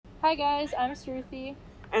Hi guys, I'm Shruti,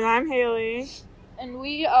 And I'm Haley. and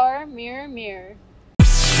we are Mirror Mirror.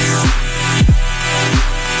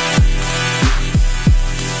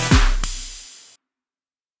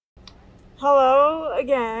 Hello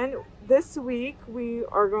again. This week we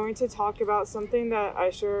are going to talk about something that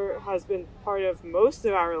I sure has been part of most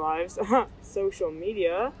of our lives, social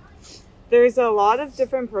media. There's a lot of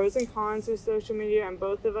different pros and cons of social media, and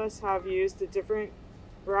both of us have used a different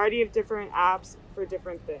variety of different apps for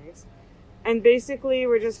different things. And basically,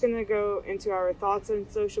 we're just going to go into our thoughts on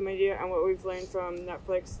social media and what we've learned from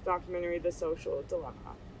Netflix documentary The Social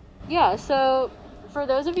Dilemma. Yeah, so for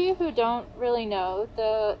those of you who don't really know,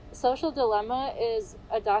 The Social Dilemma is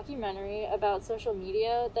a documentary about social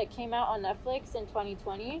media that came out on Netflix in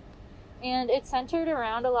 2020. And it's centered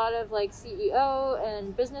around a lot of like CEO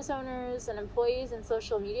and business owners and employees in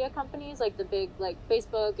social media companies, like the big like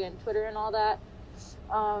Facebook and Twitter and all that.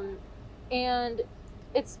 And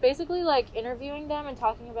it's basically like interviewing them and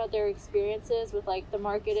talking about their experiences with like the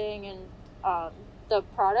marketing and the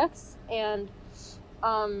products and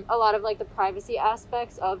a lot of like the privacy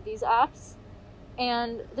aspects of these apps.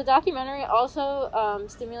 And the documentary also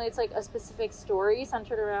stimulates like a specific story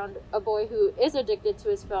centered around a boy who is addicted to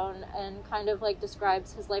his phone and kind of like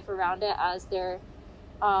describes his life around it as they're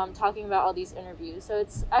talking about all these interviews. So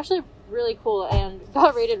it's actually really cool and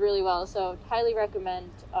got rated really well. So highly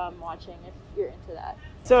recommend watching if you're into that.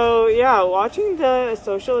 So yeah, watching The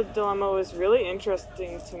Social Dilemma was really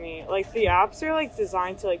interesting to me. Like the apps are like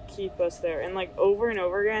designed to like keep us there, and like over and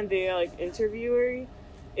over again, they like interviewees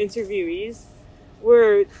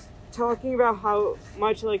were talking about how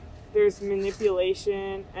much like there's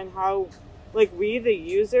manipulation and how like we the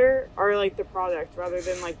user are like the product rather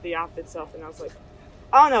than like the app itself. And I was like,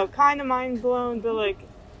 I don't know, kind of mind blown, but like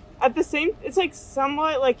at the same, it's like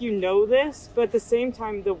somewhat like this, but at the same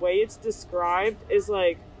time, the way it's described is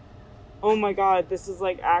like, oh my god, this is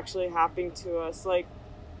like actually happening to us. Like,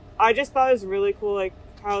 I just thought it was really cool, like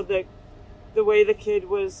how the way the kid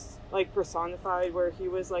was like personified, where he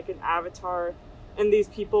was like an avatar, and these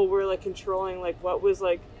people were like controlling like what was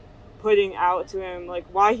like putting out to him, like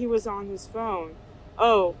why he was on his phone.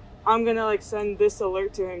 Oh, I'm gonna like send this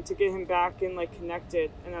alert to him to get him back and like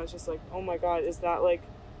connected. And I was just like, oh my god, is that like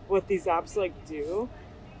what these apps like do?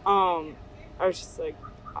 I was just like,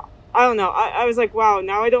 I don't know. I was like, wow,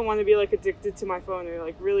 now I don't want to be like addicted to my phone, or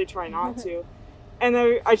like really try not to. And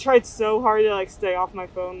I tried so hard to like stay off my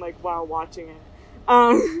phone like while watching it.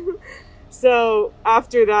 So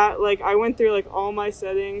after that, like I went through like all my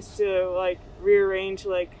settings to like rearrange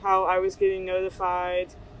like how I was getting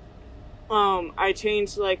notified. I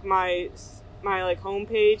changed like my like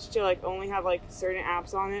homepage to like only have like certain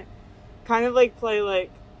apps on it. Kind of like play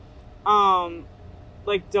like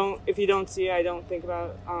don't, if you don't see it, I don't think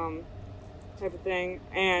about type of thing.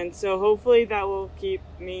 And so hopefully that will keep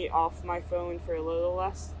me off my phone for a little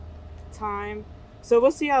less time. So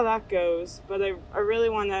we'll see how that goes, but I really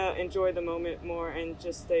want to enjoy the moment more and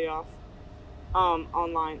just stay off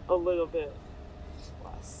online a little bit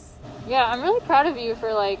less. Yeah, I'm really proud of you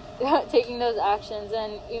for like taking those actions,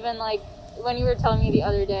 and even like when you were telling me the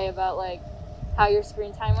other day about like how your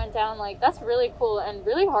screen time went down, like that's really cool and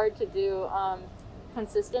really hard to do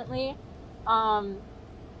consistently. I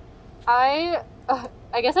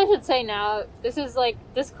guess I should say now, this is like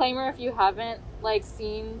disclaimer if you haven't like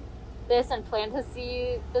seen this and plan to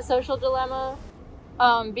see The Social Dilemma,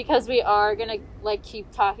 because we are gonna like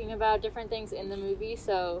keep talking about different things in the movie.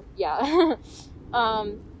 So yeah.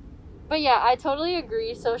 But yeah, I totally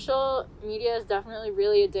agree. Social media is definitely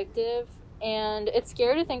really addictive, and it's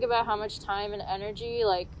scary to think about how much time and energy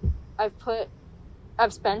like I've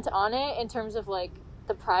spent on it in terms of like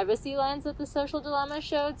the privacy lens that The Social Dilemma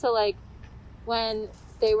showed. So like when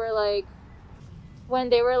they were like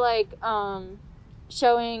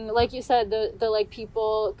showing, like you said, the like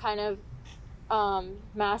people kind of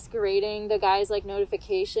masquerading the guy's like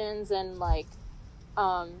notifications and like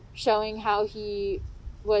showing how he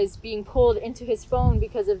was being pulled into his phone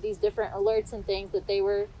because of these different alerts and things that they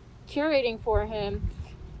were curating for him.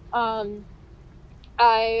 I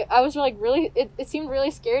was like really, it seemed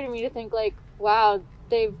really scary to me to think like, wow,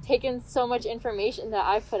 they've taken so much information that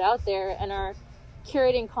I've put out there and are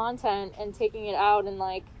curating content and taking it out and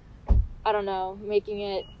like, I don't know, making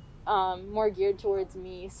it more geared towards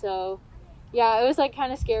me. So yeah, it was like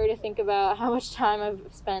kind of scary to think about how much time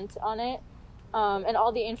I've spent on it, and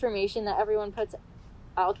all the information that everyone puts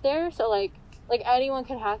out there. So like anyone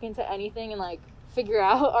could hack into anything and like figure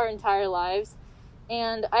out our entire lives.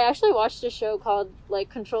 And I actually watched a show called like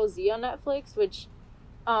Control Z on Netflix, which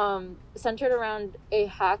centered around a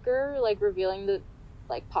hacker like revealing the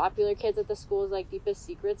like popular kids at the school's like deepest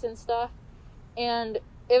secrets and stuff. And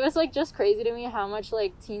it was like just crazy to me how much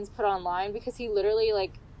like teens put online, because he literally,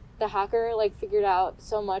 like, the hacker, like, figured out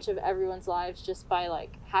so much of everyone's lives just by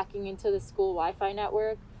like hacking into the school Wi-Fi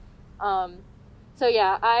network. So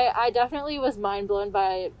yeah, I definitely was mind blown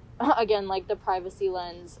by again, like, the privacy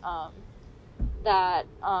lens that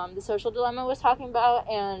the Social Dilemma was talking about.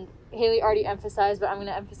 And Haley already emphasized, but I'm going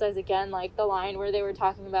to emphasize again, like, the line where they were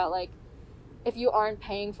talking about, like, if you aren't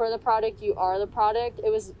paying for the product, you are the product.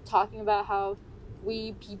 It was talking about how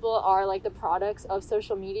we people are, like, the products of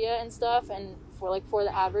social media and stuff, and for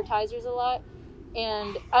the advertisers a lot.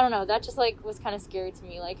 And I don't know, that just, like, was kind of scary to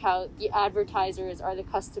me, like, how the advertisers are the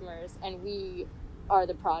customers and we are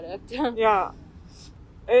the product. Yeah.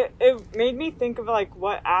 It made me think of, like,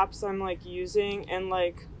 what apps I'm, like, using and,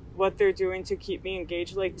 like, what they're doing to keep me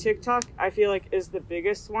engaged. Like, TikTok, I feel like, is the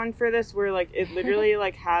biggest one for this, where, like, it literally,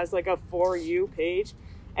 like, has, like, a For You page,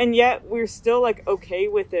 and yet we're still, like, okay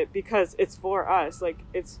with it because it's for us. Like,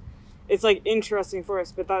 it's like, interesting for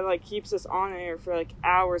us, but that, like, keeps us on air for, like,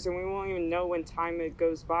 hours, and we won't even know when time it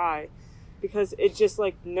goes by, because it just,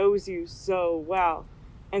 like, knows you so well.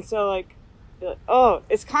 And so, like, oh,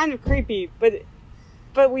 it's kind of creepy,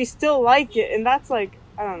 but we still like it, and that's, like,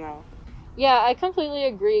 I don't know. Yeah, I completely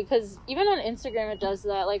agree, because even on Instagram it does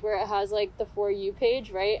that, like, where it has, like, the For You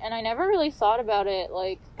page, right? And I never really thought about it,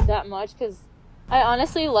 like, that much, because I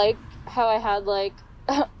honestly like how I had, like,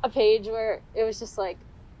 a page where it was just, like,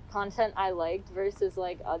 content I liked versus,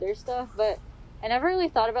 like, other stuff, but I never really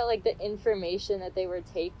thought about, like, the information that they were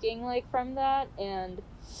taking, like, from that. And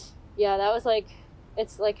yeah, that was, like,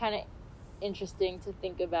 it's, like, kind of interesting to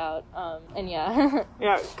think about. And yeah.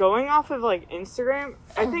 Yeah, going off of, like, Instagram,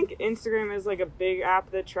 I think Instagram is, like, a big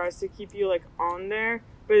app that tries to keep you, like, on there,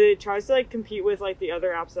 but it tries to, like, compete with, like, the other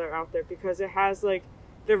apps that are out there, because it has, like,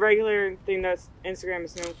 the regular thing that Instagram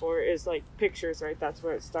is known for is, like, pictures, right? That's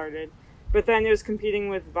where it started. But then it was competing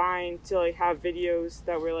with Vine to, like, have videos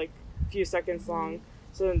that were, like, a few seconds long.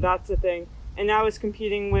 So then that's the thing. And now it's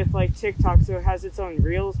competing with, like, TikTok, so it has its own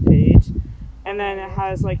Reels page. And then it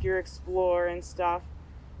has, like, your Explore and stuff.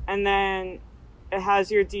 And then it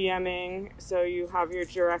has your DMing, so you have your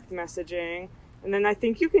direct messaging. And then I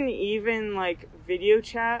think you can even, like, video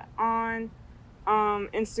chat on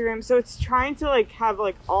Instagram. So it's trying to, like, have,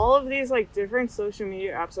 like, all of these, like, different social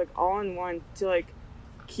media apps, like, all in one to, like,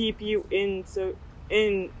 keep you in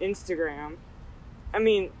Instagram. I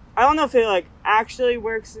mean, I don't know if it, like, actually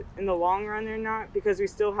works in the long run or not, because we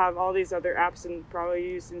still have all these other apps and probably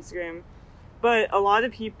use Instagram. But a lot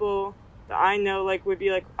of people that I know, like, would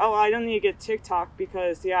be like, oh, I don't need to get TikTok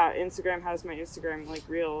because, yeah, Instagram has my Instagram, like,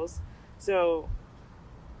 Reels. So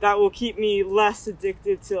that will keep me less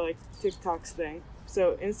addicted to, like, TikTok's thing.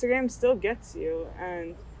 So Instagram still gets you.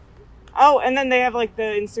 And then they have, like, the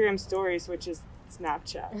Instagram stories, which is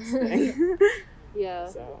Snapchat's thing. Yeah.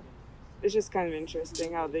 So it's just kind of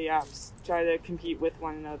interesting how the apps try to compete with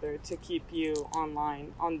one another to keep you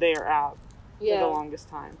online on their app for the longest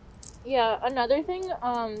time. Yeah, another thing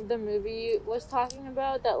the movie was talking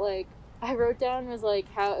about that, like, I wrote down was,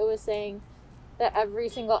 like, how it was saying that every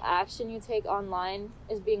single action you take online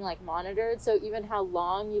is being, like, monitored. So even how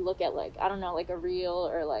long you look at, like, I don't know, like, a reel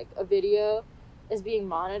or, like, a video is being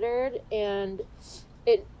monitored. And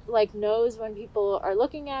it, like, knows when people are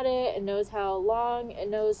looking at it. It knows how long. It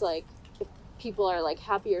knows, like, if people are, like,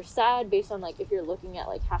 happy or sad based on, like, if you're looking at,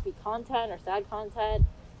 like, happy content or sad content.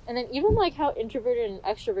 And then even, like, how introverted and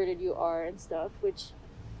extroverted you are and stuff, which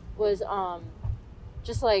was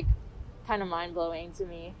just, like, kind of mind-blowing to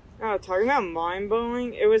me. Oh, talking about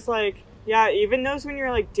mind-blowing, it was like, yeah, it even knows when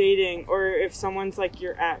you're, like, dating or if someone's, like,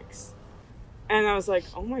 your ex. And I was like,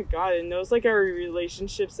 oh my god, it knows, like, our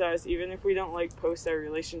relationship status, even if we don't, like, post our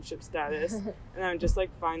relationship status. And I'm just, like,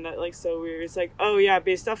 find that, like, so weird. It's like, oh yeah,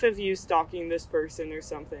 based off of you stalking this person or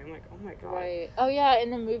something. I'm like, oh my god. Right. Oh yeah,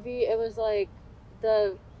 in the movie, it was, like,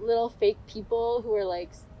 the little fake people who were,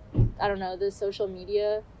 like, I don't know, the social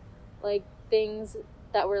media, like, things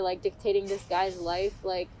that were, like, dictating this guy's life,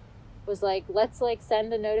 like, was like, let's, like,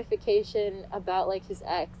 send a notification about, like, his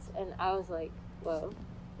ex. And I was like, whoa.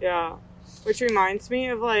 Yeah. Which reminds me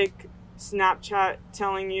of, like, Snapchat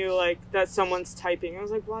telling you, like, that someone's typing. I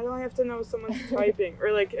was like, why do I have to know someone's typing?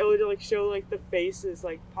 Or, like, it would, like, show, like, the faces,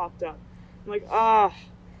 like, popped up. I'm like, ah.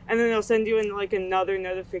 And then they'll send you in, like, another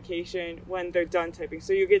notification when they're done typing.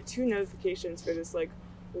 So you get 2 notifications for this, like,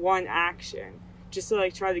 one action. Just to,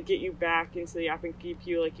 like, try to get you back into the app and keep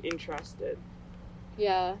you, like, interested.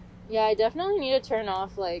 Yeah. Yeah, I definitely need to turn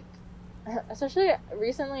off, like, especially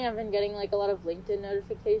recently I've been getting, like, a lot of LinkedIn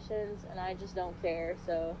notifications, and I just don't care.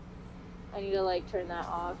 So I need to, like, turn that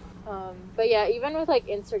off. But yeah, even with like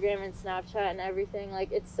Instagram and Snapchat and everything,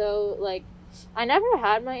 like it's so like I never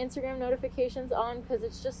had my Instagram notifications on because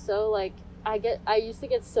it's just so like I used to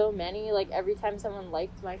get so many like every time someone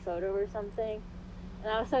liked my photo or something,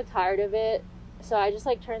 and I was so tired of it, so I just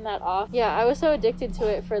like turned that off. Yeah, I was so addicted to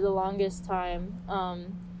it for the longest time.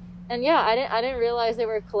 And yeah, I didn't realize they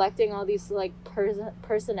were collecting all these like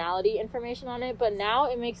personality information on it, but now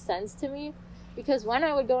it makes sense to me because when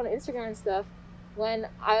I would go on Instagram and stuff, when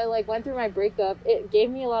I like went through my breakup, it gave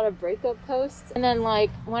me a lot of breakup posts, and then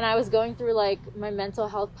like when I was going through like my mental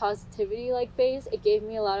health positivity like phase, it gave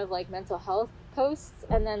me a lot of like mental health posts,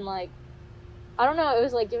 and then like I don't know, it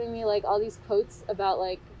was like giving me like all these quotes about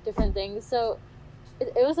like different things. So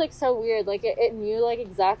it was like so weird, like it knew like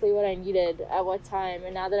exactly what I needed at what time.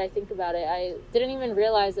 And now that I think about it, I didn't even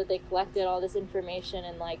realize that they collected all this information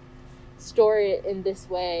and like store it in this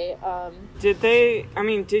way.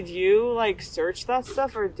 Did you like search that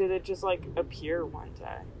stuff, or did it just like appear one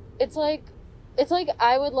day? It's like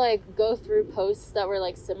I would like go through posts that were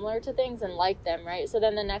like similar to things and like them, right? So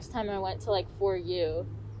then the next time I went to like For You,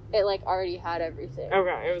 it like already had everything.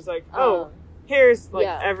 Okay, it was like, here's like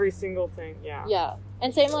every single thing. Yeah.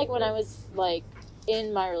 And same like when I was like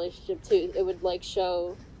in my relationship too, it would like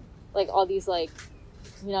show like all these like,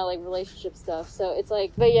 you know, like relationship stuff. So it's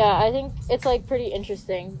like, but yeah, I think it's like pretty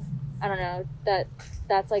interesting. I don't know,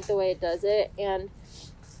 that's like the way it does it. And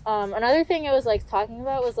another thing it was like talking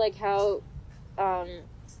about was like how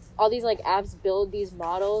all these like apps build these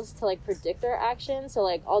models to like predict our actions. So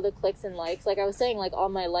like all the clicks and likes, like I was saying, like all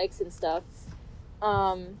my likes and stuff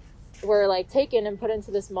were like taken and put into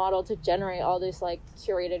this model to generate all this like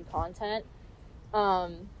curated content.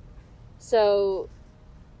 So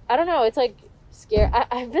I don't know, it's like scary.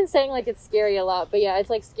 I've been saying like it's scary a lot, but yeah, it's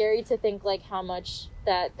like scary to think like how much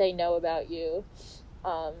that they know about you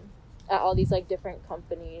at all these like different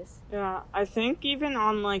companies. Yeah, I think even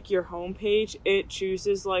on like your homepage, it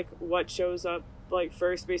chooses like what shows up like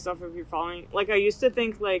first based off of your following. Like I used to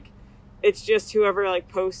think like it's just whoever like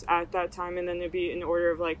posts at that time, and then it'd be in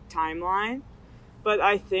order of like timeline. But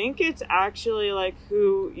I think it's actually like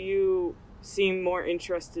who you seem more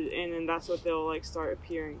interested in, and that's what they'll like start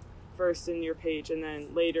appearing first in your page, and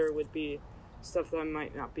then later would be stuff that I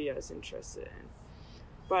might not be as interested in.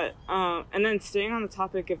 But and then staying on the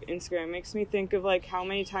topic of Instagram makes me think of like how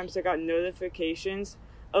many times I got notifications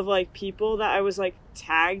of like people that I was like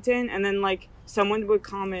tagged in, and then like someone would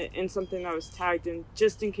comment in something that I was tagged in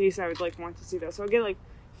just in case I would like want to see that. So I'll get like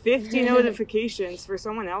 50 notifications for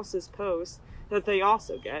someone else's post that they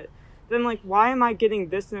also get. Then like, why am I getting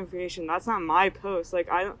this notification? That's not my post. Like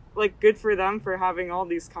I don't like, good for them for having all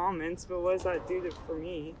these comments, but what does that do for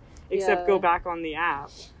me? Except go back on the app.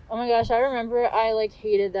 Oh my gosh, I remember I like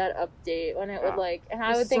hated that update when it would like, and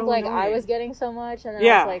I would think so like annoying. I was getting so much, and then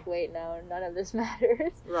I was like, wait, no, none of this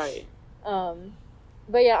matters. Right.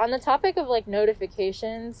 But yeah, on the topic of like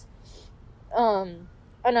notifications,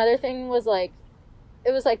 another thing was like,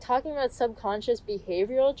 it was like talking about subconscious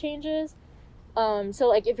behavioral changes. So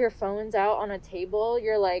like if your phone's out on a table,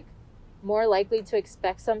 you're like more likely to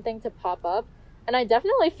expect something to pop up. And I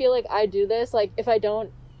definitely feel like I do this. Like if I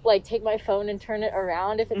don't like take my phone and turn it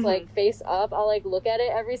around, if it's like face up, I'll like look at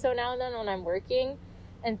it every so now and then when I'm working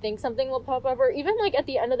and think something will pop up. Or even like at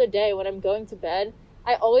the end of the day when I'm going to bed,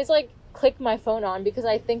 I always like click my phone on because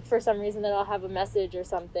I think for some reason that I'll have a message or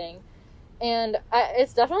something. And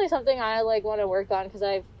it's definitely something I like want to work on because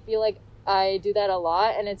I feel like I do that a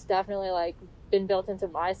lot, and it's definitely like been built into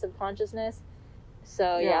my subconsciousness.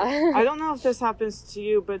 So yeah. I don't know if this happens to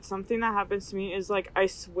you, but something that happens to me is like I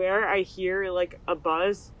swear I hear like a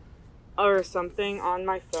buzz or something on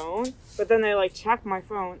my phone, but then I like check my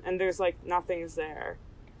phone and there's like nothing's there.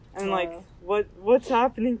 And like what's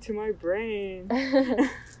happening to my brain?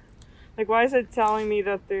 Like why is it telling me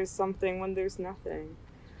that there's something when there's nothing?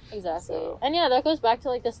 Exactly. So. And yeah, that goes back to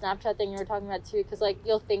like the Snapchat thing you were talking about too, because like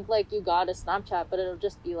you'll think like you got a Snapchat, but it'll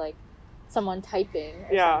just be like someone typing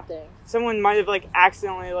or something. Someone might have like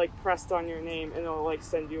accidentally like pressed on your name and it'll like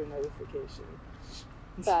send you a notification.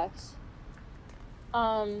 Facts.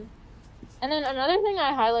 And then another thing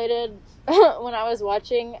I highlighted when I was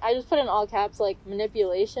watching, I just put in all caps like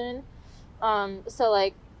manipulation. So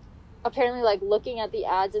like apparently like looking at the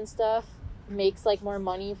ads and stuff makes like more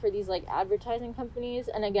money for these like advertising companies.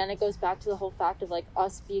 And again, it goes back to the whole fact of like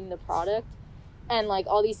us being the product and like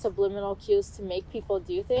all these subliminal cues to make people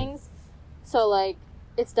do things. So like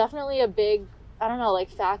it's definitely a big, I don't know, like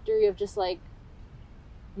factory of just like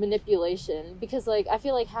manipulation, because like I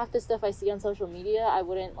feel like half the stuff I see on social media I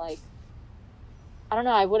wouldn't like, I don't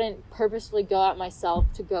know, I wouldn't purposefully go out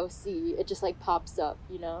myself to go see. It just like pops up,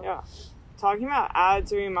 you know? Yeah, talking about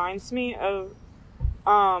ads reminds me of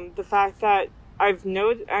the fact that I've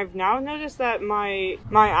now noticed that my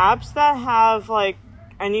apps that have like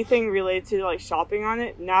anything related to like shopping on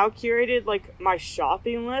it now curated like my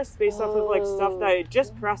shopping list based off of like stuff that I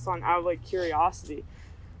just press on out of like curiosity.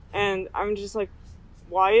 And I'm just like,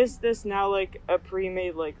 why is this now like a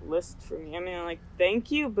pre-made like list for me? I mean, like,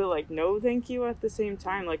 thank you, but like no thank you at the same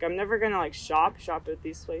time. Like, I'm never gonna like shop at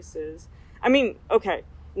these places. I mean, okay,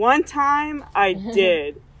 one time I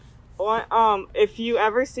did. If you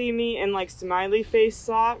ever see me in like smiley face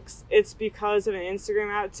socks, it's because of an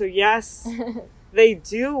Instagram ad. So yes, they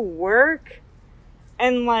do work,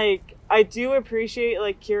 and like I do appreciate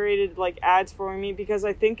like curated like ads for me, because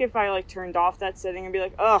I think if I like turned off that setting, I'd be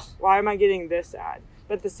like, ugh, why am I getting this ad?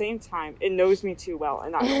 But at the same time, it knows me too well,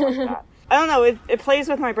 and I don't like that. I don't know, it plays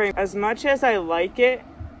with my brain. As much as I like it,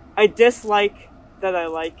 I dislike that I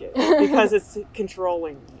like it, because it's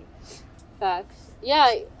controlling me. Facts.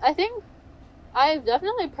 Yeah, I think I've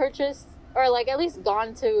definitely purchased, or like at least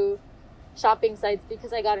gone to shopping sites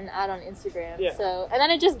because I got an ad on Instagram. Yeah. So, and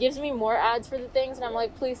then it just gives me more ads for the things, and I'm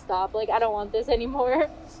like, please stop. Like, I don't want this anymore.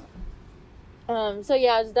 So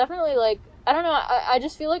yeah, it's definitely like, I don't know, I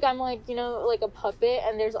just feel like I'm like, you know, like a puppet,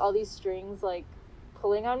 and there's all these strings like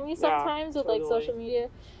pulling on me sometimes with like social media.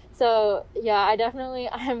 So yeah,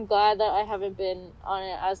 I'm glad that I haven't been on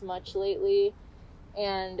it as much lately,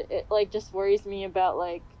 and it like just worries me about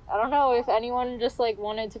like, I don't know, if anyone just like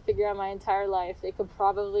wanted to figure out my entire life, they could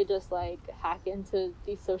probably just like hack into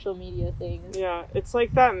these social media things. Yeah, it's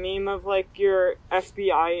like that meme of like your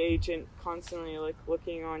FBI agent constantly like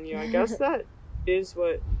looking on you. I guess that is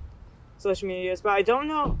what social media is, but I don't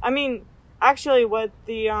know. I mean, actually what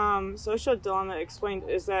the Social Dilemma explained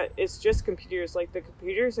is that it's just computers. Like, the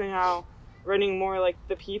computers are now running more, like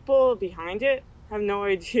the people behind it have no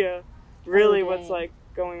idea really what's like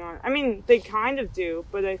going on. I mean, they kind of do,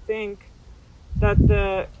 but I think that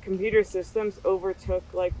the computer systems overtook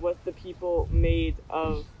like what the people made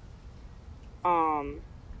of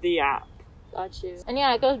the app. Got you. And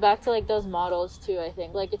yeah, it goes back to like those models too, I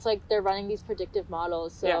think. Like, it's like they're running these predictive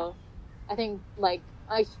models, so yeah. I think like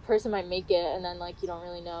a person might make it, and then like you don't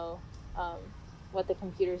really know what the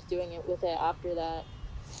computer's doing with it after that.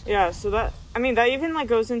 Yeah, so that, I mean, that even like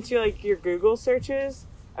goes into like your Google searches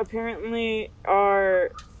apparently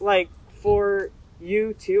are like for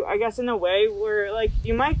you too, I guess, in a way, where like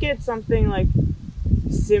you might get something like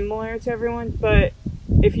similar to everyone, but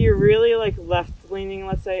if you're really like left leaning,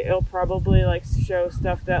 let's say, it'll probably like show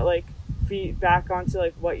stuff that like feed back onto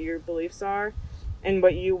like what your beliefs are and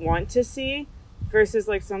what you want to see, versus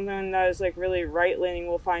like someone that is like really right leaning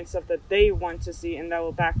will find stuff that they want to see and that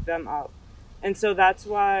will back them up. And so that's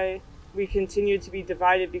why we continue to be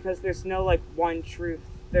divided, because there's no like one truth.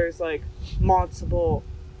 There's like multiple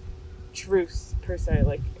truths per se,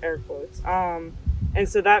 like air quotes. And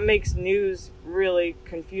so that makes news really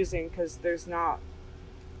confusing, because there's not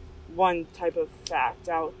one type of fact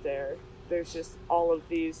out there. There's just all of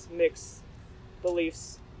these mixed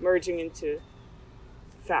beliefs merging into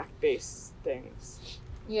fact-based things.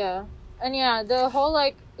 Yeah. And yeah, the whole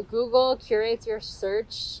like Google curates your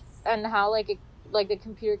search and how like the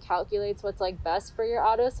computer calculates what's like best for your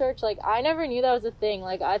auto search. Like, I never knew that was a thing.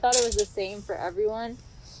 Like, I thought it was the same for everyone.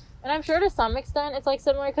 And I'm sure to some extent it's like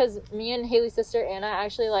similar, because me and Haley's sister Anna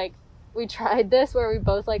actually like, we tried this where we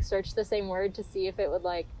both like searched the same word to see if it would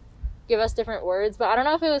like give us different words. But I don't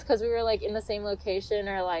know if it was because we were like in the same location,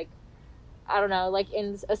 or like, I don't know, like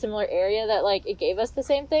in a similar area, that like it gave us the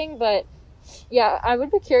same thing. But yeah, I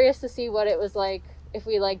would be curious to see what it was like if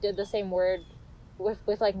we like did the same word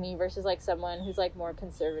with like me versus like someone who's like more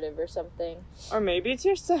conservative or something. Or maybe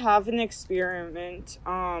just to have an experiment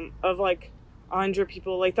of like 100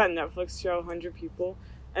 people, like that Netflix show 100 people,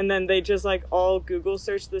 and then they just like all Google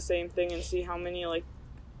search the same thing and see how many like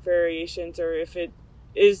variations, or if it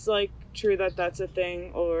is like true that that's a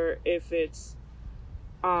thing, or if it's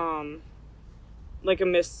like a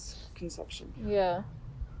misconception. Yeah.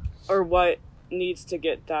 Or what needs to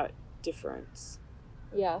get that difference.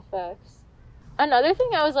 Yeah, facts. Another thing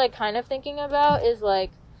I was like kind of thinking about is like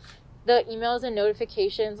the emails and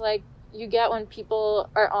notifications like you get when people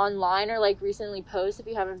are online or like recently post if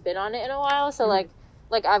you haven't been on it in a while. So like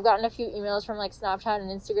I've gotten a few emails from like Snapchat and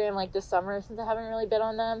Instagram like this summer, since I haven't really been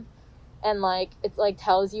on them, and like it's like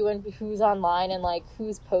tells you who's online and like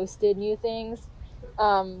who's posted new things,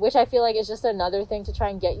 which I feel like is just another thing to try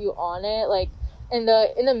and get you on it. Like in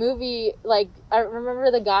the movie, like I remember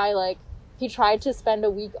the guy, like he tried to spend a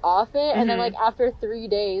week off it, and then like after 3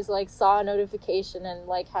 days like saw a notification and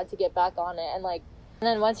like had to get back on it, and like And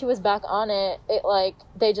then once he was back on it, like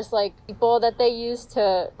they just like people that they use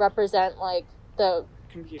to represent like the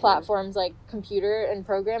platforms like computer and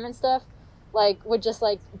program and stuff, like would just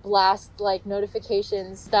like blast like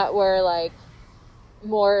notifications that were like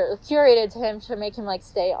more curated to him to make him like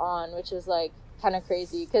stay on, which is like kind of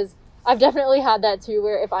crazy, because I've definitely had that too,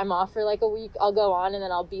 where if I'm off for like a week, I'll go on and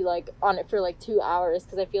then I'll be like on it for like 2 hours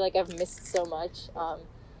because I feel like I've missed so much.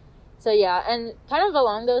 So yeah, and kind of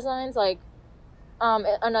along those lines, like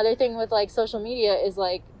another thing with like social media is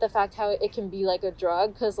like the fact how it can be like a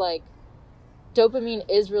drug, because like dopamine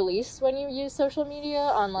is released when you use social media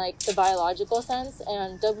on like the biological sense,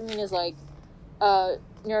 and dopamine is like a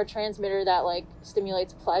neurotransmitter that like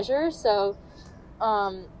stimulates pleasure. So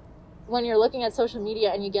when you're looking at social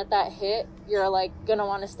media and you get that hit, you're like gonna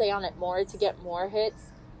want to stay on it more to get more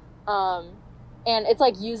hits, and it's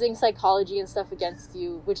like using psychology and stuff against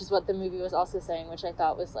you, which is what the movie was also saying, which I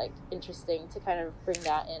thought was like interesting to kind of bring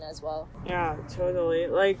that in as well. Yeah, totally.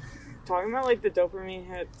 Like talking about like the dopamine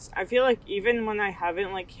hits, I feel like even when I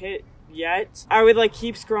haven't like hit yet, I would like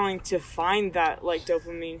keep scrolling to find that like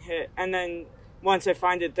dopamine hit, and then once I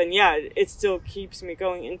find it, then yeah, it still keeps me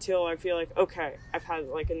going until I feel like, okay, I've had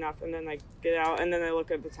like enough, and then I get out, and then I look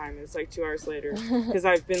at the time and it's like 2 hours later, because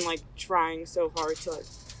I've been like trying so hard to like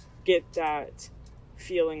get that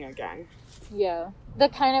feeling again. Yeah. The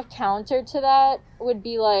kind of counter to that would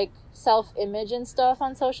be like self-image and stuff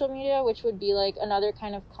on social media, which would be like another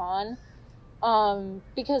kind of con.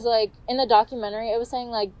 Because like in the documentary, it was saying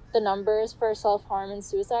like the numbers for self-harm and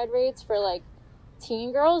suicide rates for like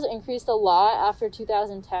teen girls increased a lot after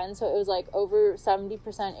 2010. So it was like over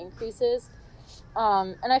 70% increases.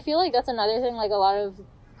 And I feel like that's another thing like a lot of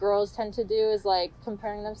girls tend to do is like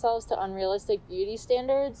comparing themselves to unrealistic beauty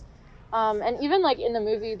standards. And even like in the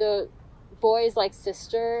movie, the boy's like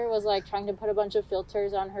sister was like trying to put a bunch of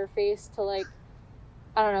filters on her face to like,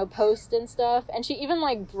 I don't know, post and stuff. And she even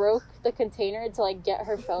like broke the container to like get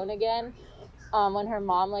her phone again when her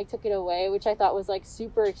mom like took it away, which I thought was like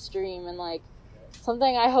super extreme and like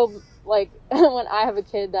something I hope like when I have a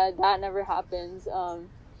kid that never happens.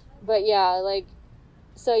 But yeah, like,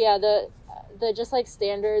 so yeah, the just like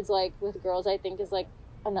standards like with girls, I think is like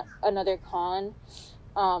another con,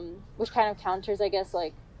 which kind of counters, I guess,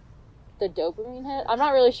 like the dopamine hit. I'm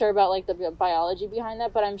not really sure about like the biology behind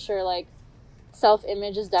that, but I'm sure like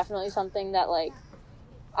self-image is definitely something that like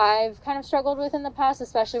I've kind of struggled with in the past,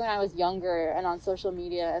 especially when I was younger and on social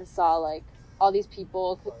media and saw like all these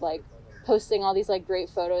people like posting all these like great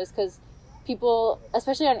photos, because people,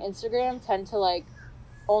 especially on Instagram, tend to like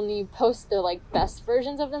only post the like best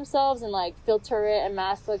versions of themselves and like filter it and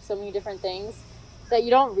mask like so many different things that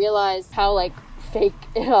you don't realize how like fake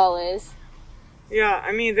it all is. Yeah,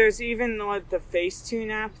 I mean, there's even like the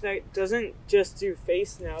Facetune app that doesn't just do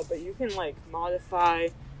face now, but you can like modify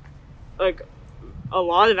like a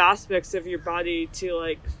lot of aspects of your body to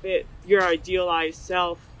like fit your idealized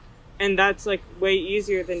self, and that's like way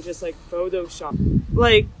easier than just like Photoshop.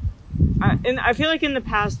 Like, I feel like in the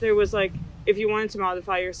past there was like, if you wanted to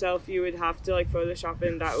modify yourself, you would have to like Photoshop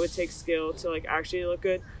it, and that would take skill to like actually look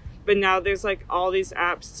good. But now there's like all these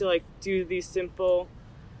apps to like do these simple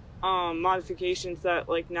modifications that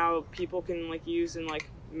like now people can like use in like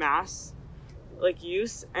mass like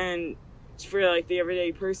use and for like the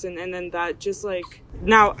everyday person. And then that just like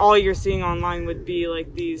now all you're seeing online would be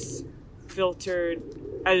like these filtered,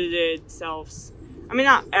 edited selves. I mean,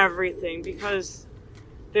 not everything, because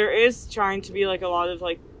there is trying to be like a lot of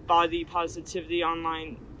like body positivity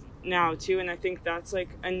online now too, and I think that's like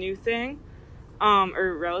a new thing,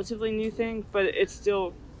 or relatively new thing, but it's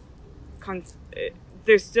still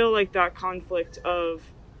there's still like that conflict of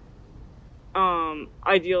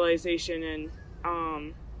idealization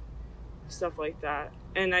and stuff like that.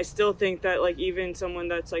 And I still think that like even someone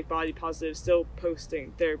that's like body positive still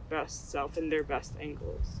posting their best self and their best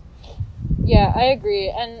angles. Yeah, I agree.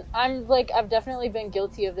 And I've definitely been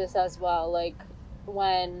guilty of this as well. Like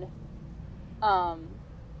when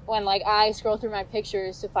like I scroll through my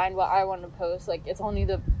pictures to find what I want to post, like it's only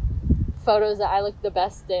the photos that I look the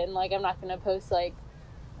best in. Like I'm not going to post like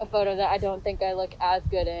a photo that I don't think I look as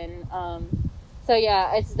good in. So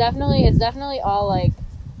yeah, it's definitely all like,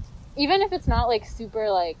 even if it's not like super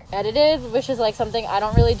like edited, which is like something I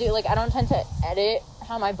don't really do. Like I don't tend to edit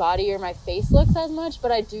how my body or my face looks as much,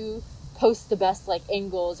 but I do post the best like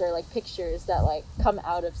angles or like pictures that like come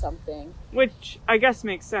out of something. Which I guess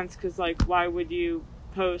makes sense, because like why would you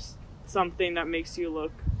post something that makes you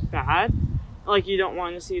look bad? Like you don't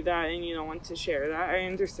want to see that and you don't want to share that. I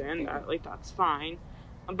understand that, like that's fine.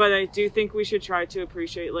 But I do think we should try to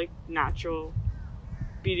appreciate like natural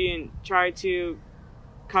beauty and try to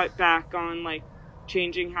cut back on like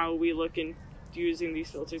changing how we look and using these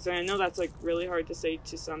filters. And I know that's like really hard to say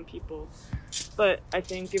to some people, but I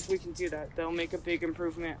think if we can do that, they'll make a big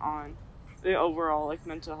improvement on the overall like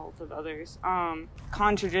mental health of others.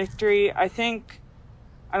 Contradictory, I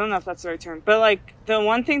don't know if that's the right term, but like the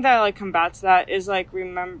one thing that like combats that is like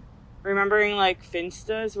remembering like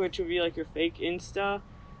Finstas, which would be like your fake Insta,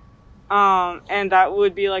 and that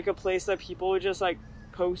would be like a place that people would just like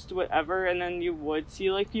post whatever, and then you would see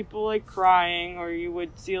like people like crying, or you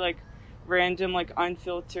would see like random like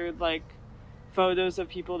unfiltered like photos of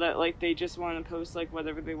people that like they just want to post like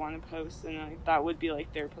whatever they want to post, and like that would be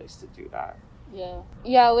like their place to do that.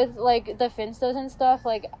 Yeah, with like the Finstas and stuff,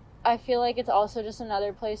 like I feel like it's also just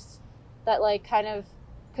another place that like kind of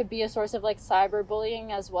could be a source of like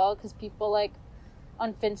cyberbullying as well, because people like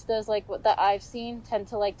on Finstas, like what that I've seen, tend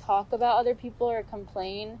to like talk about other people or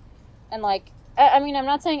complain, and like I mean, I'm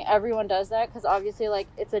not saying everyone does that, because obviously like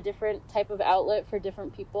it's a different type of outlet for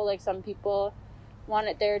different people. Like some people want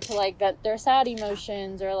it there to like vent their sad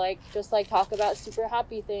emotions, or like just like talk about super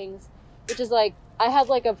happy things, which is like I had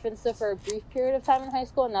like a Finsta for a brief period of time in high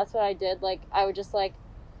school, and that's what I did. Like I would just like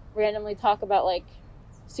randomly talk about like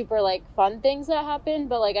super like fun things that happened,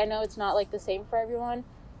 but like I know it's not like the same for everyone.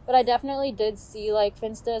 But I definitely did see like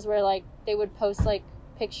Finstas where like they would post like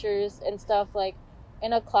pictures and stuff like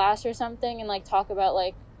in a class or something, and like talk about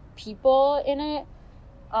like people in it,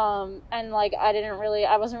 and like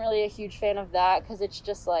I wasn't really a huge fan of that, because it's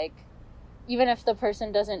just like, even if the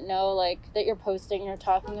person doesn't know like that you're posting, you're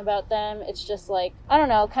talking about them, it's just like, I don't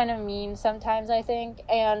know, kind of mean sometimes, I think.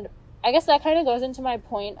 And I guess that kind of goes into my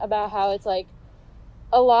point about how it's like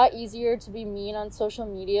a lot easier to be mean on social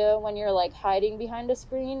media when you're like hiding behind a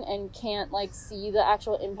screen and can't like see the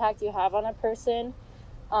actual impact you have on a person.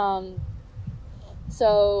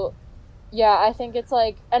 So yeah, I think it's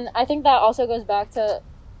like, and I think that also goes back to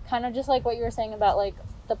kind of just like what you were saying about like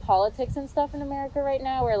the politics and stuff in America right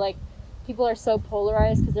now, where like people are so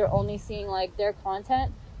polarized because they're only seeing like their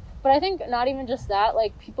content. But I think not even just that,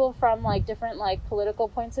 like people from like different like political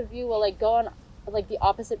points of view will like go on like the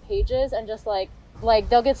opposite pages and just like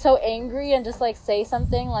they'll get so angry and just like say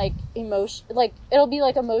something like it'll be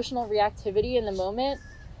like emotional reactivity in the moment,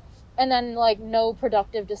 and then like no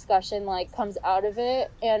productive discussion like comes out of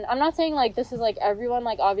it. And I'm not saying like this is like everyone,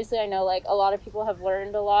 like obviously I know like a lot of people have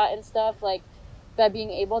learned a lot and stuff like by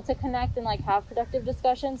being able to connect and like have productive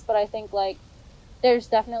discussions, but I think like there's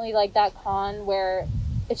definitely like that con where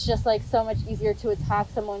it's just like so much easier to attack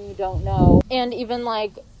someone you don't know. And even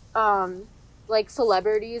like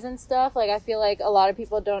celebrities and stuff, like I feel like a lot of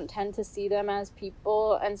people don't tend to see them as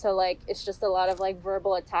people, and so like it's just a lot of like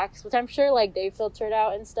verbal attacks, which I'm sure like they filtered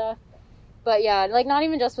out and stuff. But yeah, like not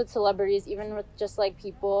even just with celebrities, even with just like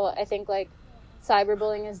people, I think like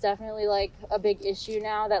cyberbullying is definitely like a big issue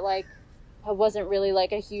now that like wasn't really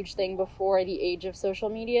like a huge thing before the age of social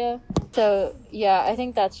media. So yeah, I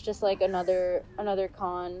think that's just like another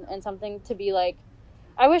con, and something to be like,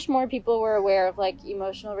 I wish more people were aware of like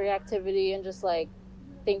emotional reactivity and just like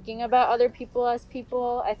thinking about other people as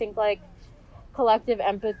people. I think like collective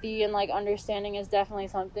empathy and like understanding is definitely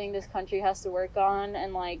something this country has to work on,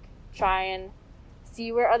 and like try and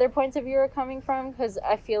see where other points of view are coming from, because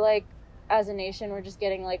I feel like as a nation we're just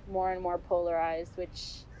getting like more and more polarized,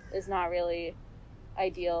 which is not really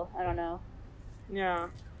ideal. I don't know. Yeah.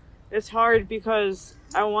 It's hard because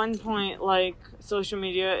at one point, like, social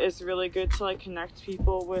media is really good to, like, connect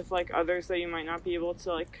people with, like, others that you might not be able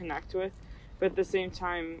to, like, connect with. But at the same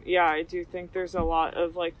time, yeah, I do think there's a lot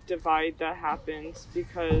of, like, divide that happens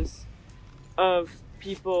because of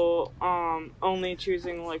people only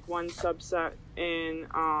choosing, like, one subset in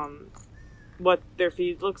what their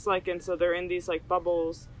feed looks like. And so they're in these, like,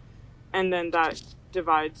 bubbles. And then that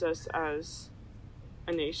divides us as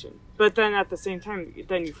a nation. But then at the same time,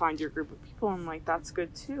 then you find your group of people, and like that's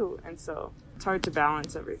good too. And so it's hard to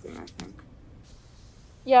balance everything, I think.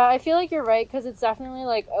 Yeah, I feel like you're right, because it's definitely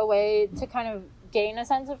like a way to kind of gain a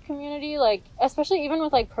sense of community, like especially even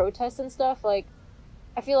with like protests and stuff. Like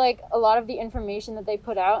I feel like a lot of the information that they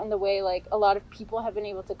put out and the way like a lot of people have been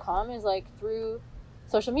able to come is like through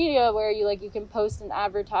social media, where you can post and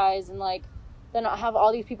advertise, and like then have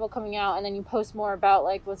all these people coming out, and then you post more about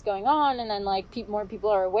like what's going on, and then like more people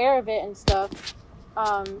are aware of it and stuff.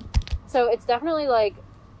 So it's definitely like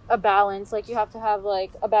a balance. Like you have to have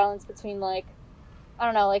like a balance between like, I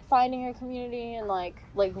don't know, like finding your community and like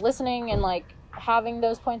listening and like having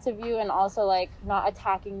those points of view, and also like not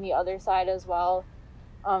attacking the other side as well,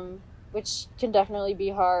 which can definitely be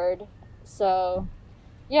hard. So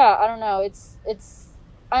yeah, I don't know.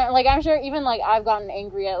 I'm sure even like I've gotten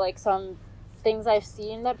angry at like some things I've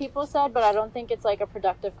seen that people said, but I don't think it's like a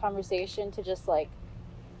productive conversation to just like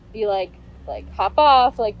be like hop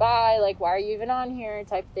off, like bye, like why are you even on here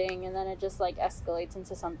type thing, and then it just like escalates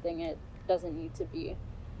into something it doesn't need to be.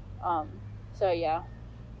 So yeah.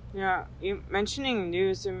 Yeah, you mentioning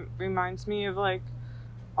news, it reminds me of like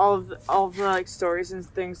all of the like stories and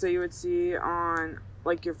things that you would see on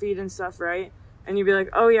like your feed and stuff, right? And you'd be like,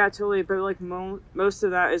 oh yeah, totally, but like most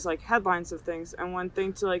of that is like headlines of things. And one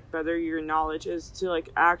thing to like better your knowledge is to like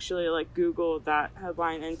actually like Google that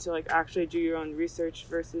headline and to like actually do your own research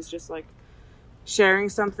versus just like sharing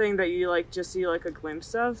something that you like just see like a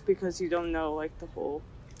glimpse of because you don't know like the whole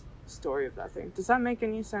story of that thing. Does that make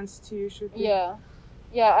any sense to you, Shruti?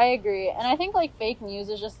 Yeah, I agree. And I think like fake news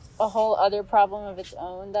is just a whole other problem of its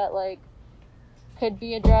own that like could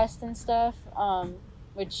be addressed and stuff,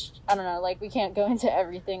 which I don't know, like we can't go into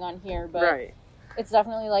everything on here, but Right. It's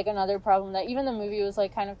definitely like another problem that even the movie was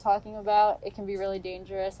like kind of talking about. It can be really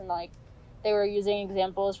dangerous, and like they were using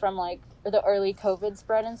examples from like the early COVID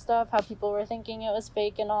spread and stuff, how people were thinking it was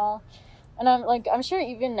fake and all. And I'm sure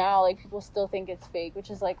even now like people still think it's fake, which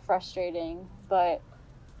is like frustrating. But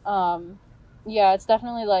yeah, it's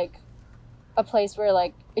definitely like a place where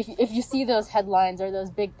like if you see those headlines or those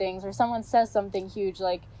big things or someone says something huge,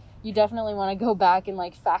 like you definitely want to go back and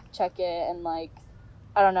like fact check it and like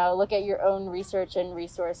I don't know, look at your own research and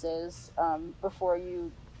resources before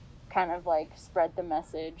you kind of like spread the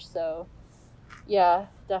message. So yeah,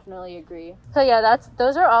 definitely agree. So yeah,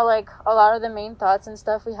 those are all like a lot of the main thoughts and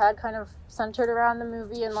stuff we had kind of centered around the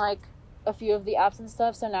movie and like a few of the apps and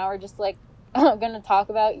stuff. So now we're just like gonna talk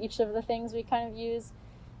about each of the things we kind of use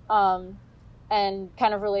and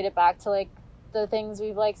kind of relate it back to like the things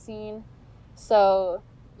we've like seen. So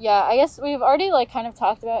yeah, I guess we've already like kind of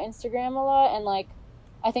talked about Instagram a lot, and like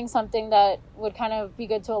I think something that would kind of be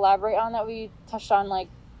good to elaborate on that we touched on like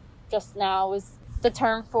just now was the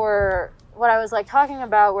term for what I was like talking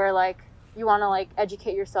about, where like you want to like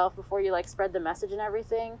educate yourself before you like spread the message and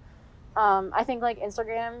everything. I think like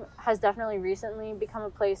Instagram has definitely recently become a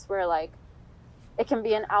place where like it can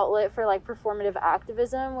be an outlet for like performative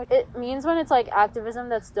activism, which it means when it's like activism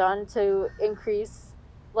that's done to increase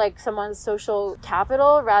like someone's social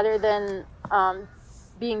capital rather than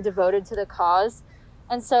being devoted to the cause.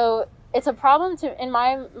 And so it's a problem in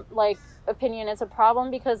my like opinion, it's a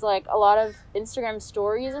problem because like a lot of Instagram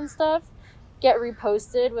stories and stuff get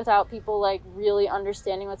reposted without people like really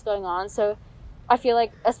understanding what's going on. So I feel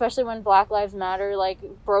like especially when Black Lives Matter like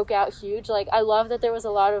broke out huge, like I love that there was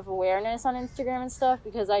a lot of awareness on Instagram and stuff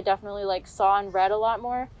because I definitely like saw and read a lot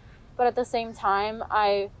more. But at the same time,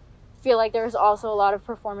 I feel like there was also a lot of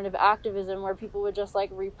performative activism where people would just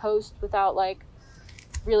like repost without like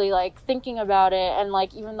really like thinking about it. And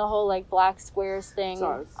like even the whole like Black Squares thing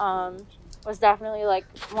was definitely like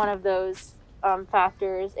one of those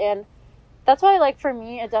factors. And that's why like for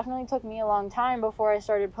me it definitely took me a long time before I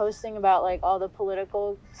started posting about like all the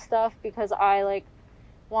political stuff, because I like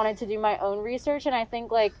wanted to do my own research. And I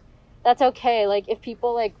think like that's okay, like if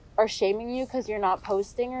people like are shaming you because you're not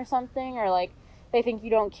posting or something, or like they think you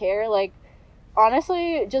don't care, like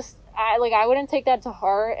honestly just I wouldn't take that to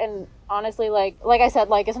heart. And honestly like I said,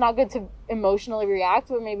 like it's not good to emotionally react,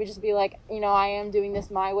 but maybe just be like, you know, I am doing this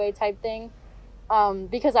my way type thing.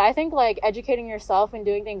 Because I think like educating yourself and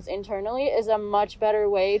doing things internally is a much better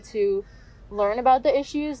way to learn about the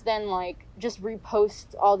issues than like just repost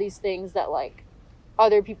all these things that like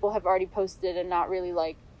other people have already posted and not really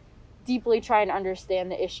like deeply try and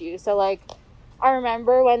understand the issue. So like I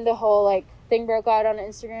remember when the whole like thing broke out on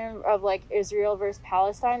Instagram of like Israel versus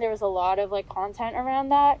Palestine, there was a lot of like content around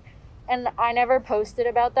that, and I never posted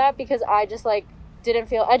about that because I just like didn't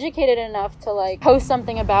feel educated enough to like post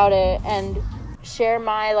something about it and share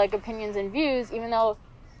my like opinions and views, even though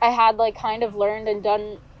I had like kind of learned and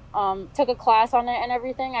done took a class on it and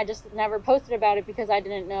everything. I just never posted about it because I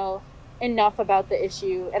didn't know enough about the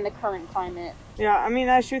issue and the current climate. Yeah, I mean,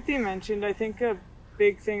 as Shruti mentioned, I think a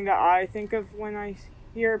big thing that I think of when I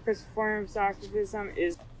hear performance activism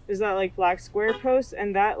is that like Black Square posts,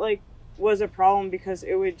 and that like was a problem because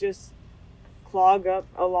it would just clog up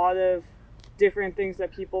a lot of different things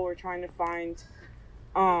that people were trying to find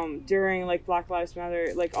during like Black Lives Matter.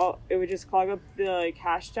 Like it would just clog up the like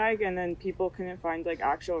hashtag, and then people couldn't find like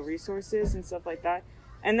actual resources and stuff like that.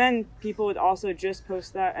 And then people would also just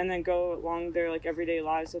post that and then go along their like everyday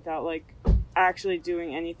lives without like actually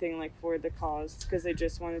doing anything like for the cause, because they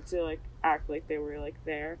just wanted to like act like they were like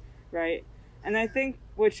there, right? And I think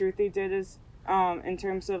what Shruti did is in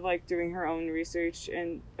terms of like doing her own research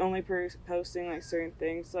and only posting like certain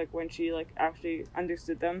things like when she like actually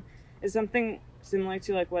understood them, is something similar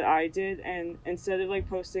to like what I did. And instead of like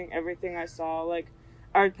posting everything I saw, like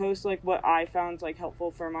I would post like what I found like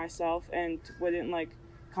helpful for myself and wouldn't like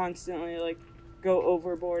constantly like go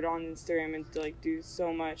overboard on Instagram and like do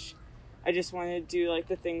so much. I just wanted to do like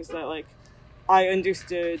the things that like I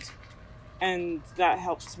understood and that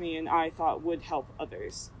helped me and I thought would help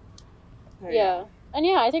others. Yeah. And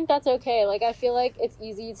yeah, I think that's okay. Like, I feel like it's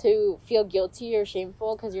easy to feel guilty or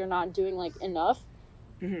shameful because you're not doing, like, enough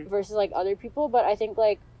versus, like, other people. But I think,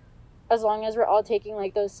 like, as long as we're all taking,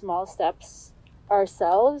 like, those small steps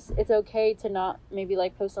ourselves, it's okay to not maybe,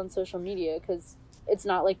 like, post on social media because it's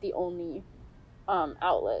not, like, the only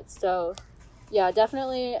outlet. So, yeah,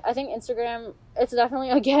 definitely, I think Instagram, it's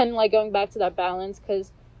definitely, again, like, going back to that balance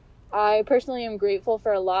because I personally am grateful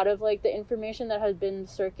for a lot of, like, the information that has been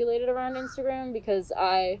circulated around Instagram because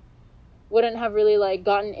I wouldn't have really, like,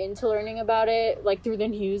 gotten into learning about it, like, through the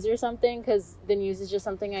news or something because the news is just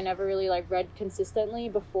something I never really, like, read consistently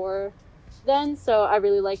before then. So I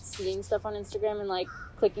really liked seeing stuff on Instagram and, like,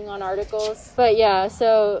 clicking on articles. But, yeah,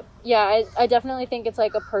 so, yeah, I definitely think it's,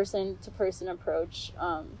 like, a person-to-person approach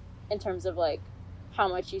in terms of, like, how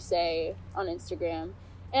much you say on Instagram.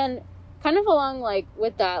 And kind of along, like,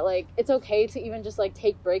 with that, like, it's okay to even just, like,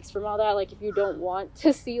 take breaks from all that. Like, if you don't want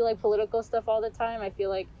to see, like, political stuff all the time, I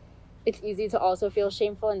feel like it's easy to also feel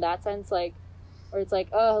shameful in that sense, like, where it's like,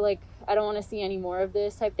 oh, like, I don't want to see any more of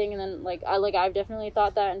this type thing, and then, like, I've definitely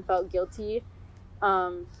thought that and felt guilty,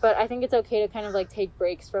 but I think it's okay to kind of, like, take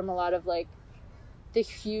breaks from a lot of, like, the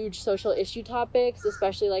huge social issue topics,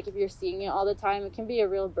 especially, like, if you're seeing it all the time. It can be a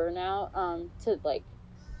real burnout, to, like,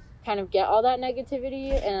 kind of get all that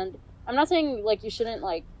negativity. And I'm not saying, like, you shouldn't,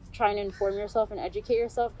 like, try and inform yourself and educate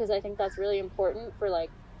yourself, because I think that's really important for, like,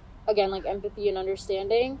 again, like, empathy and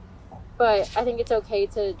understanding. But I think it's okay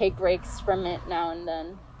to take breaks from it now and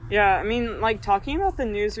then. Yeah, I mean, like, talking about the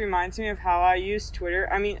news reminds me of how I use Twitter.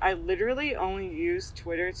 I mean, I literally only use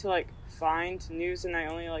Twitter to, like, find news, and I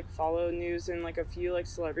only, like, follow news and, like, a few, like,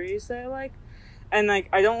 celebrities that I like. And, like,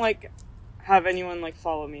 I don't, like, have anyone, like,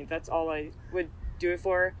 follow me. That's all I would do it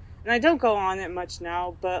for. And I don't go on it much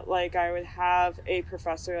now, but, like, I would have a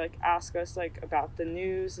professor, like, ask us, like, about the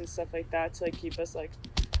news and stuff like that to, like, keep us, like,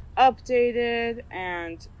 updated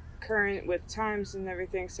and current with times and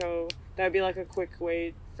everything. So that would be, like, a quick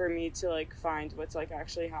way for me to, like, find what's, like,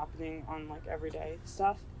 actually happening on, like, everyday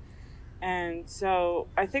stuff. And so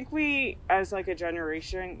I think we, as, like, a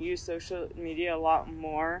generation, use social media a lot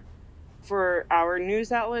more for our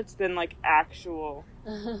news outlets than, like, actual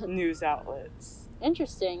news outlets.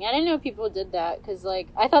 Interesting. I didn't know people did that, because, like,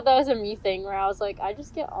 I thought that was a me thing where I was like, I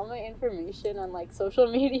just get all my information on, like, social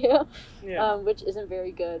media, which isn't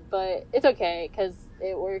very good, but it's okay because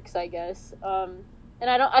it works, I guess. And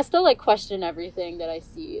I still, like, question everything that I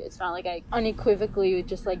see. It's not like I unequivocally would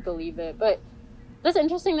just, like, believe it. But that's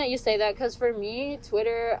interesting that you say that, because for me,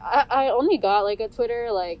 Twitter, I only got, like, a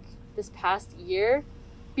Twitter, like, this past year,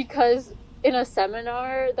 because in a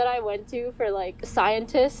seminar that I went to for, like,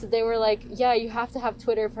 scientists, they were like, yeah, you have to have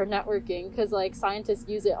Twitter for networking, because, like, scientists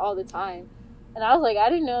use it all the time. And I was like, I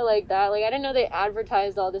didn't know, like, that. Like, I didn't know they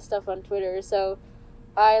advertised all this stuff on Twitter. So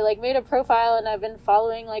I, like, made a profile, and I've been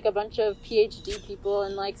following, like, a bunch of PhD people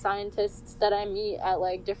and, like, scientists that I meet at,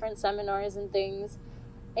 like, different seminars and things.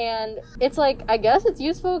 And it's, like, I guess it's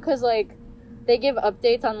useful because, like, they give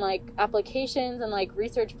updates on, like, applications and, like,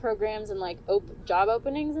 research programs and, like, job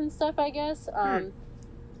openings and stuff, I guess.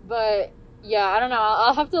 But, yeah, I don't know.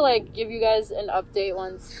 I'll have to, like, give you guys an update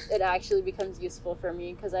once it actually becomes useful for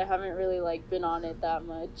me, because I haven't really, like, been on it that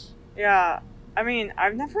much. Yeah. I mean,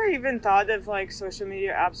 I've never even thought of, like, social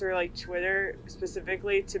media apps or, like, Twitter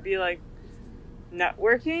specifically to be, like,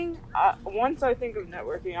 networking. Once I think of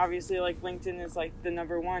networking, obviously, like, LinkedIn is, like, the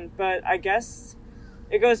number one. But I guess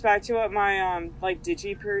it goes back to what my, like,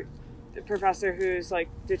 professor who's, like,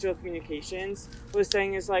 digital communications was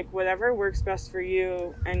saying is, like, whatever works best for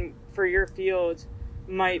you and for your field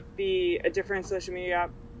might be a different social media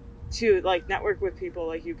app to, like, network with people.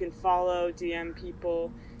 Like, you can follow, DM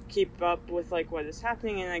people, keep up with, like, what is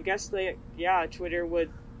happening. And I guess, Twitter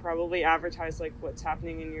would probably advertise, like, what's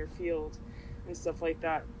happening in your field and stuff like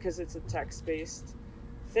that, because it's a text-based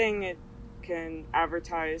thing. It can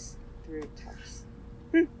advertise through text.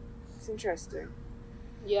 It's interesting.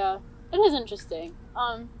 Yeah, it is interesting.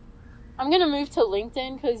 I'm gonna move to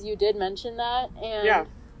LinkedIn because you did mention that, and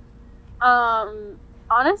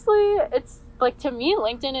honestly, it's like, to me,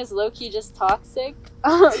 LinkedIn is low-key just toxic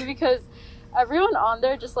because everyone on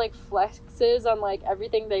there just, like, flexes on, like,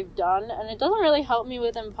 everything they've done, and it doesn't really help me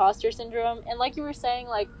with imposter syndrome. And like you were saying,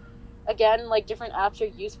 like, again, like, different apps are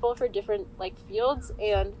useful for different, like, fields,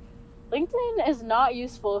 and LinkedIn is not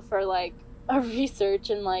useful for, like, a research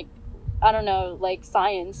and, like, I don't know, like,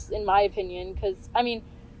 science, in my opinion, because, I mean,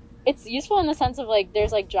 it's useful in the sense of, like,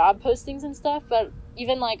 there's, like, job postings and stuff, but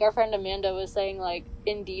even like our friend Amanda was saying, like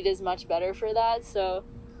Indeed is much better for that. So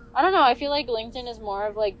I don't know, I feel like LinkedIn is more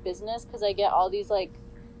of like business, because I get all these like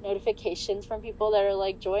notifications from people that are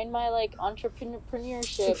like, join my like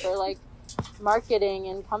entrepreneurship or like marketing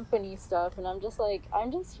and company stuff, and I'm just like,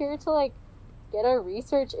 I'm just here to like get a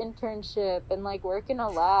research internship and like work in a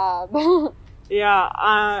lab. Yeah,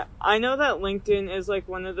 I know that LinkedIn is like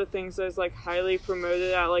one of the things that's like highly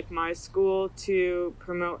promoted at like my school to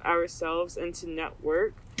promote ourselves and to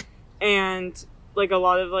network. And like a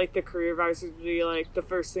lot of like the career advisors would be like, the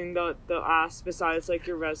first thing they'll ask besides like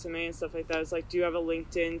your resume and stuff like that is like, do you have a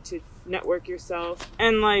LinkedIn to network yourself?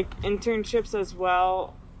 And like internships as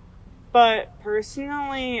well. But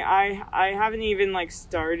personally, I haven't even like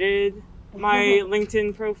started my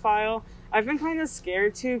LinkedIn profile. I've been kind of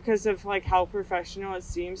scared too, because of like how professional it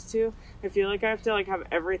seems to. I feel like I have to like have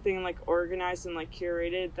everything like organized and like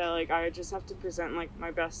curated, that like I just have to present like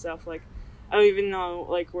my best self. Like I don't even know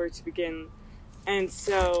like where to begin. And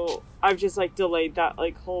so I've just like delayed that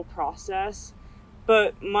like whole process.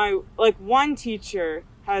 But my like one teacher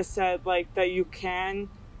has said like that you can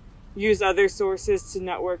use other sources to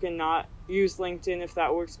network and not use LinkedIn if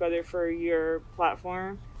that works better for your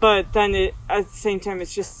platform. But then at the same time,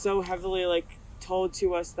 it's just so heavily like told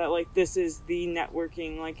to us that like this is the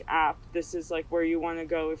networking like app. This is like where you want to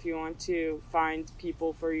go if you want to find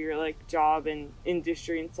people for your like job and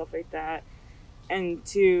industry and stuff like that. And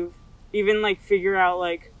to even like figure out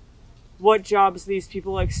like what jobs these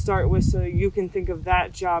people like start with, so you can think of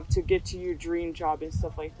that job to get to your dream job and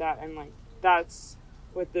stuff like that. And like that's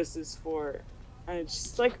what this is for. And it's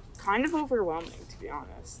just like kind of overwhelming, to be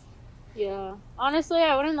honest. Yeah, honestly,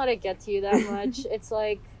 I wouldn't let it get to you that much. It's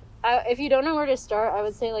like, if you don't know where to start, I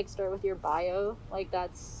would say like start with your bio. Like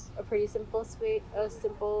that's a pretty simple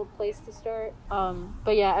place to start.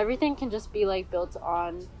 But yeah, everything can just be like built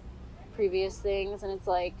on previous things, and it's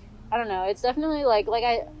like, I don't know, it's definitely like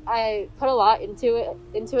I put a lot into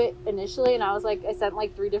it initially, and I was like, I sent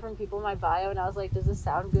like 3 different people my bio, and I was like, does this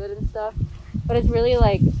sound good and stuff? But it's really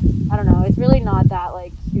like, I don't know, it's really not that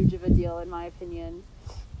like huge of a deal in my opinion.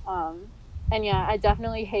 And yeah, I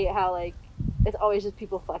definitely hate how like it's always just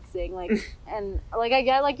people flexing, like, and like I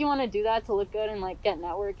get like you want to do that to look good and like get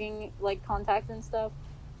networking like contacts and stuff,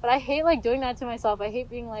 but I hate like doing that to myself. I hate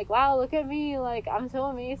being like, wow, look at me, like I'm so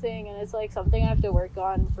amazing, and it's like something I have to work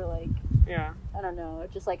on for like, yeah, I don't know,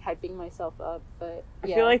 just like hyping myself up. But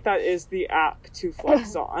yeah. I feel like that is the app to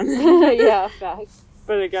flex on. Yeah, facts.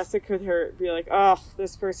 But I guess it could be like, oh,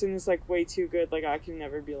 this person is like way too good, like I can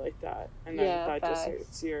never be like that, and then yeah, that facts. just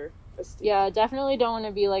hurts your esteem. Yeah, definitely don't want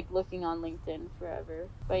to be like looking on LinkedIn forever.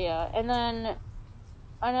 But yeah, and then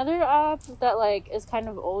another app that like is kind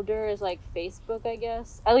of older is like Facebook, I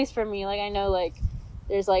guess. At least for me, like I know like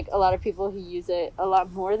there's like a lot of people who use it a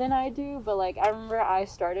lot more than I do, but like I remember I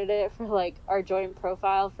started it for like our joint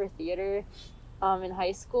profile for theater in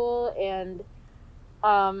high school, and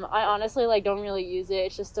I honestly like don't really use it.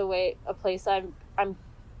 It's just a place I'm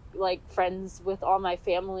like friends with all my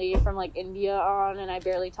family from like India on, and I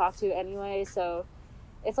barely talk to anyway, so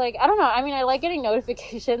it's like, I don't know, I mean, I like getting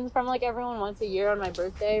notifications from like everyone once a year on my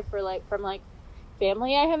birthday for like from like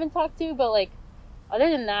family I haven't talked to, but like other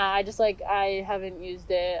than that, I just like I haven't used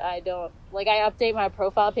it. I don't like, I update my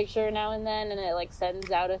profile picture now and then, and it like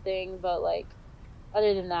sends out a thing, but like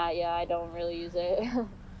other than that, yeah, I don't really use it.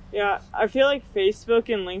 Yeah, I feel like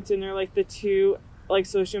Facebook and LinkedIn are like the 2 like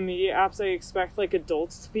social media apps I expect like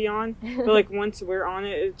adults to be on, but like once we're on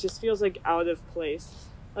it, it just feels like out of place.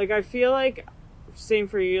 Like I feel like same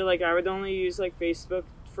for you, like I would only use like Facebook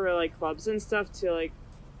for like clubs and stuff to like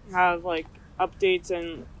have like updates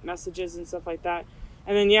and messages and stuff like that.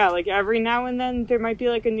 And then yeah, like every now and then there might be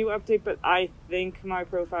like a new update, but I think my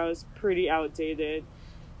profile is pretty outdated.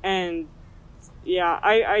 And yeah,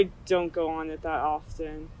 I don't go on it that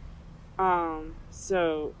often.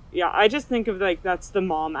 So yeah, I just think of like that's the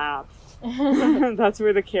mom app. That's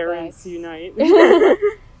where the Karens unite.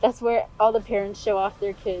 That's where all the parents show off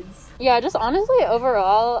their kids. Yeah, just honestly,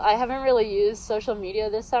 overall, I haven't really used social media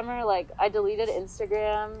this summer. Like, I deleted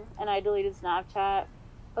Instagram and I deleted Snapchat.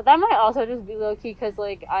 But that might also just be low-key because,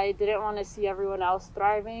 like, I didn't want to see everyone else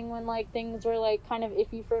thriving when, like, things were, like, kind of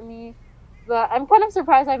iffy for me. But I'm kind of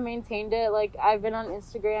surprised I've maintained it. Like, I've been on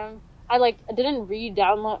Instagram. I didn't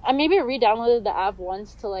re-download. I maybe re-downloaded the app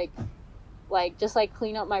once to, like, just, like,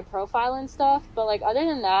 clean up my profile and stuff. But, like, other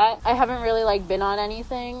than that, I haven't really, like, been on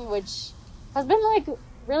anything, which has been, like,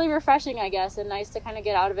 really refreshing, I guess, and nice to kind of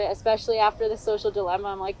get out of it, especially after the social dilemma.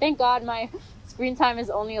 I'm like, thank God my screen time is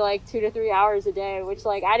only, like, 2 to 3 hours a day, which,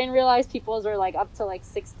 like, I didn't realize people's are, like, up to, like,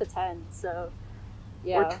 6 to 10, so,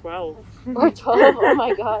 yeah. Or 12. Or 12, oh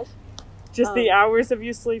my gosh. Just the hours of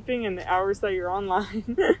you sleeping and the hours that you're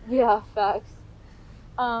online. Yeah, facts.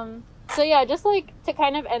 So yeah, just like to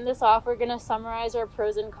kind of end this off, we're gonna summarize our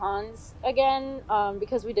pros and cons again,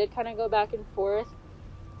 because we did kind of go back and forth.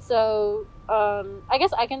 So I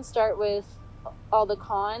guess I can start with all the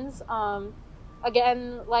cons.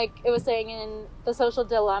 Again, like it was saying in The Social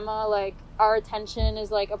Dilemma, like our attention is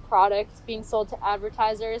like a product being sold to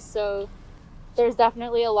advertisers, so there's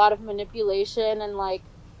definitely a lot of manipulation, and like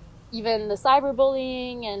even the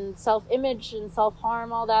cyberbullying and self-image and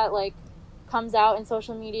self-harm, all that like comes out in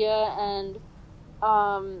social media. And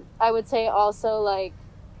I would say also like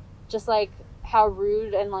just like how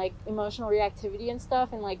rude and like emotional reactivity and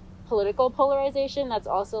stuff, and like political polarization, that's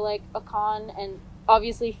also like a con. And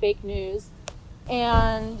obviously fake news.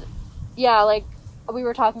 And yeah, like we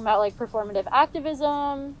were talking about like performative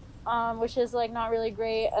activism, which is like not really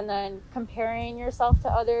great. And then comparing yourself to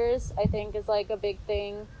others, I think, is like a big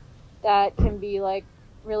thing that can be like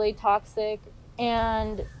really toxic.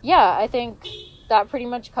 And yeah, I think that pretty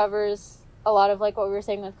much covers a lot of like what we were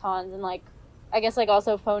saying with cons. And like I guess like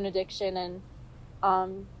also phone addiction, and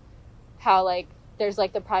how like there's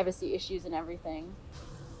like the privacy issues and everything.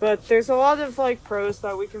 But there's a lot of like pros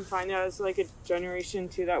that we can find as like a generation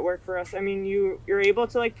too that work for us. I mean, you're able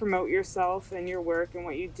to like promote yourself and your work and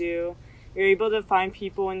what you do. You're able to find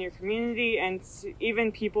people in your community, and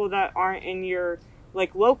even people that aren't in your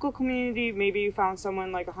like local community. Maybe you found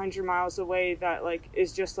someone like 100 miles away that like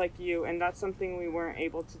is just like you, and that's something we weren't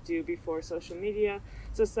able to do before social media.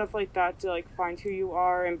 So stuff like that, to like find who you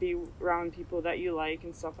are and be around people that you like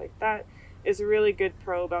and stuff like that, is a really good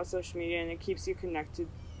pro about social media, and it keeps you connected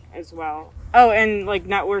as well. Oh, and like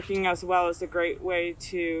networking as well is a great way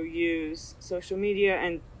to use social media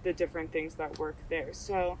and the different things that work there.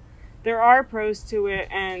 So there are pros to it,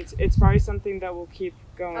 and it's probably something that will keep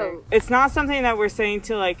going. Oh. It's not something that we're saying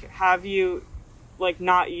to like have you like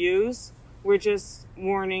not use. We're just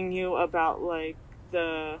warning you about like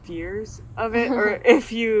the fears of it, or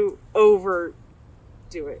if you overdo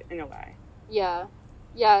it in a way. Yeah,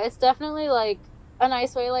 it's definitely like a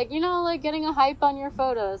nice way, like, you know, like getting a hype on your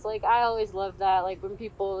photos. Like I always love that, like when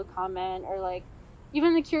people comment, or like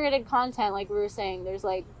even the curated content, like we were saying, there's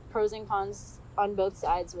like pros and cons on both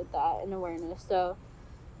sides with that and awareness. So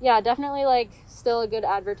yeah, definitely like still a good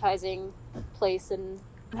advertising place, and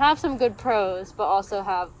have some good pros but also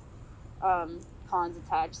have cons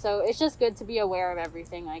attached. So it's just good to be aware of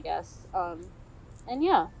everything, I guess. And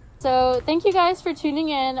yeah, so thank you guys for tuning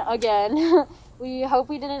in again. We hope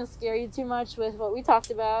we didn't scare you too much with what we talked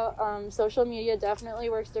about. Social media definitely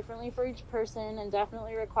works differently for each person, and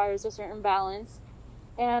definitely requires a certain balance.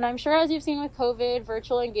 And I'm sure, as you've seen with COVID,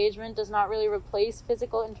 virtual engagement does not really replace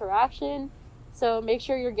physical interaction. So make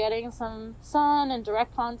sure you're getting some sun and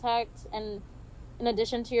direct contact, and in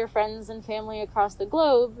addition to your friends and family across the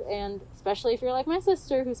globe, and especially if you're like my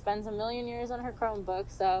sister who spends a million years on her Chromebook.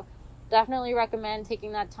 So definitely recommend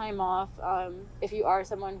taking that time off if you are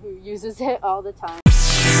someone who uses it all the time.